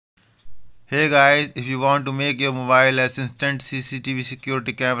Hey guys, if you want to make your mobile as instant CCTV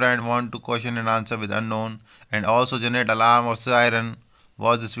security camera and want to question and answer with unknown and also generate alarm or siren,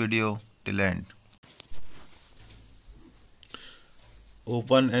 watch this video till end.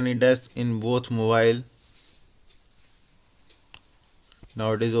 Open AnyDesk in both mobile.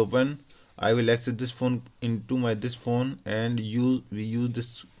 Now it is open. I will access this phone into this phone and we use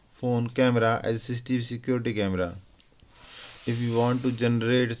this phone camera as a CCTV security camera. If you want to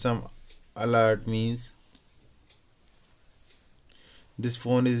generate some alert means this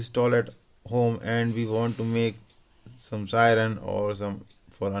phone is installed at home and we want to make some siren or some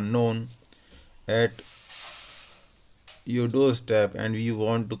for unknown at your doorstep and we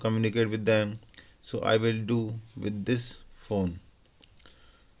want to communicate with them, so I will do with this phone.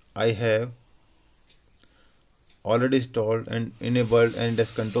 I have already installed and enabled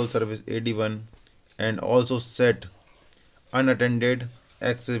AnyDesk control service AD1 and also set unattended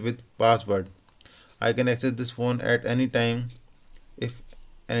access with password. I can access this phone at any time. If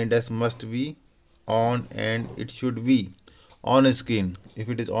AnyDesk must be on and it should be on screen. If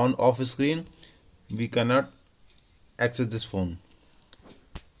it is on off screen, we cannot access this phone.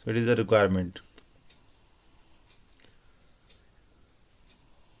 So it is a requirement.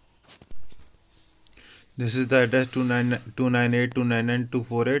 This is the address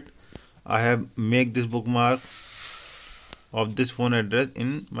 298.299.248. I have make this bookmark of this phone address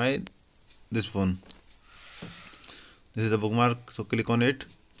in this phone. This is the bookmark, so click on it.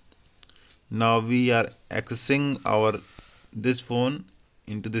 Now we are accessing this phone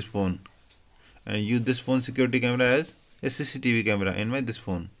into this phone and use this phone security camera as a CCTV camera in this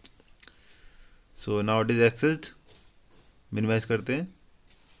phone. So now it is accessed. Minimize करते हैं.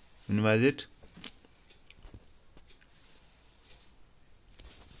 Minimize it.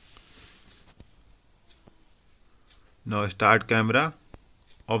 Now start camera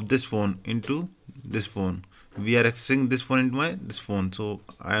of this phone into this phone. We are accessing this phone into this phone, so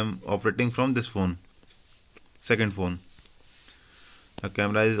I am operating from this phone, second phone. The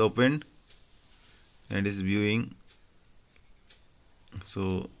camera is opened and is viewing.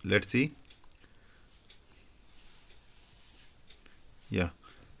 So let's see. Yeah,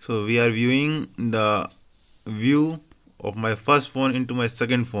 so we are viewing the view of my first phone into my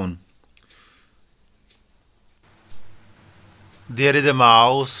second phone. There is a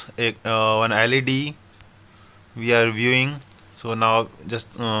mouse, one LED we are viewing. So now just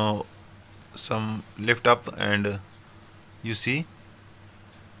some lift up and you see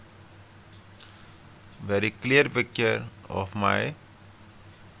very clear picture of my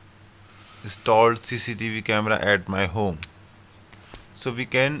installed CCTV camera at my home. So we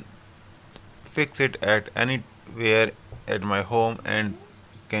can fix it at anywhere at my home and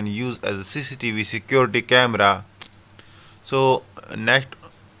can use as a CCTV security camera. So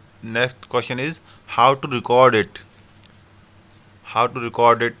next question is how to record it.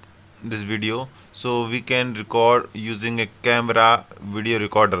 This video. So we can record using a camera video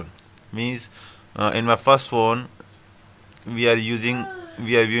recorder. Means in my first phone we are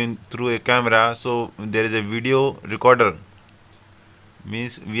viewing through a camera, so there is a video recorder.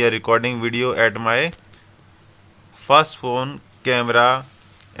 Means we are recording video at my first phone camera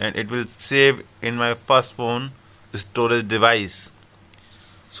and it will save in my first phone storage device.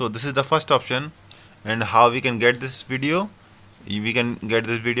 So this is the first option. And how we can get this video? We can get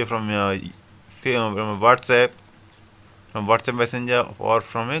this video from WhatsApp, Messenger, or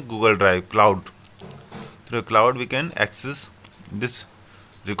from a Google Drive cloud. Through a cloud we can access this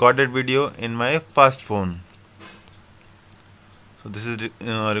recorded video in my first phone. So this is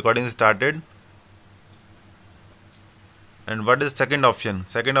recording started. And what is the second option?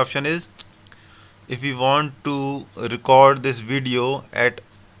 Second option is if we want to record this video at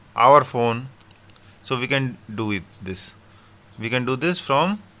our phone, so we can do this. We can do this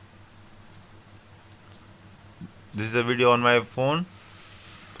from this is a video on my phone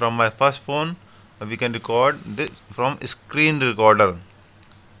from my first phone. We can record this from screen recorder.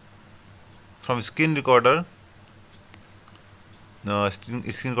 From screen recorder, screen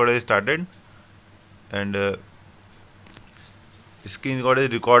recorder is started and screen recorder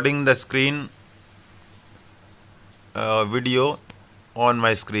is recording the screen video on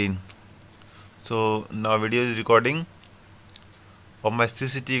my screen. So now video is recording of my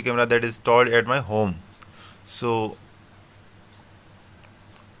CCTV camera that is installed at my home. So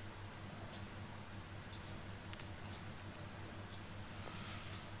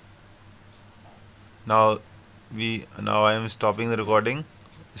now I am stopping the recording,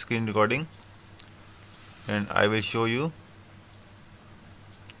 screen recording, and I will show you.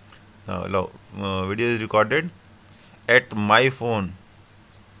 Now video is recorded at my phone.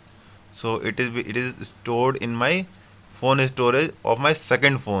 So it is stored in my phone storage of my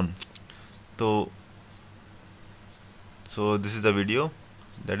second phone. So so this is the video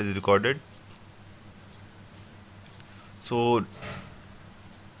that is recorded. So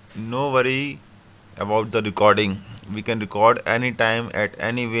no worry about the recording. We can record anytime at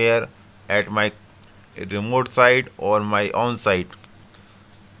anywhere at my remote site or my on site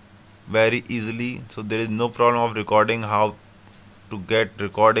very easily. So there is no problem of recording. How to get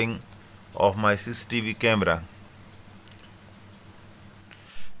recording of my CCTV camera.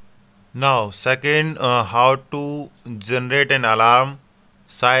 Now second, how to generate an alarm,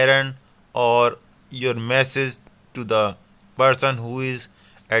 siren, or your message to the person who is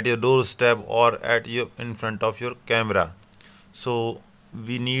at your doorstep or at your in front of your camera. So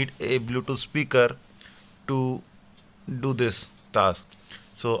we need a Bluetooth speaker to do this task.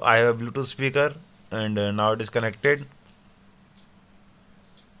 So I have a Bluetooth speaker, and now it is connected.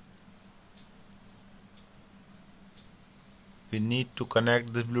 We need to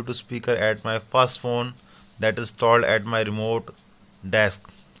connect this Bluetooth speaker at my first phone that is installed at my remote desk.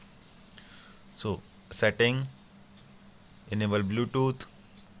 So setting, enable Bluetooth,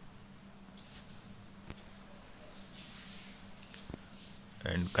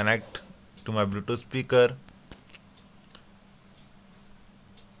 and connect to my Bluetooth speaker,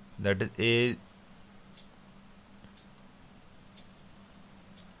 that is a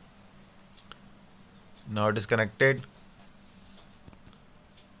now it is connected.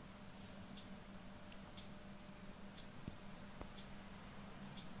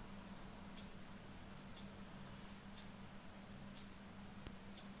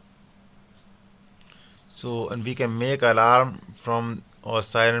 So and we can make alarm from or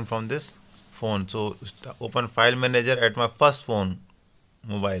siren from this phone. So open file manager at my first phone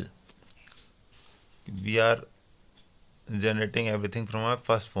mobile. We are generating everything from my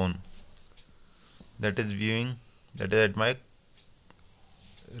first phone, that is viewing, that is at my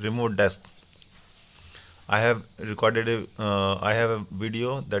remote desk. I have recorded I have a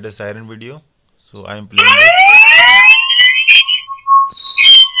video, that is siren video. So I am playing this.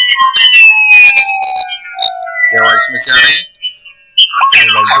 ये आवाज इसमें से आ रही है।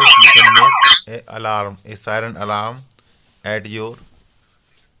 So like this you can make a alarm, a siren alarm at your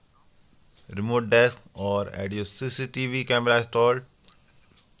remote desk or at your CCTV camera installed.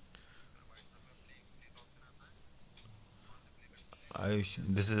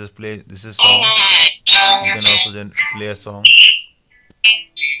 This is a play. This is song. You can also then play a song.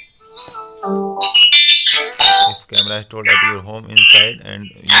 If camera is installed at your home inside and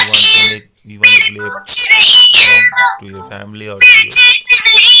you want to play a song to your family or to your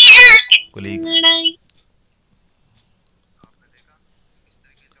colleagues.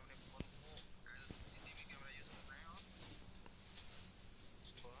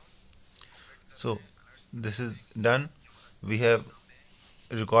 So this is done. We have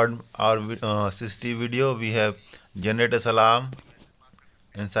record our CCTV video. We have generated alarm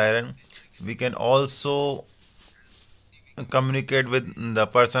and siren. We can also communicate with the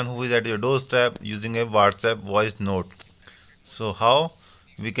person who is at your doorstep using a WhatsApp voice note. So how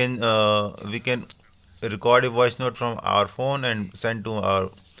we can record a voice note from our phone and send to our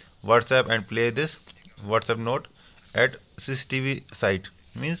WhatsApp and play this WhatsApp note at CCTV site,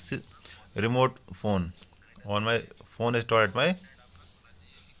 means remote phone on my phone installed at my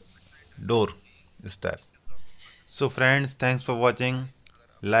door step. So friends, thanks for watching.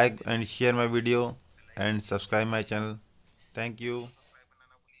 Like and share my video and subscribe my channel. Thank you.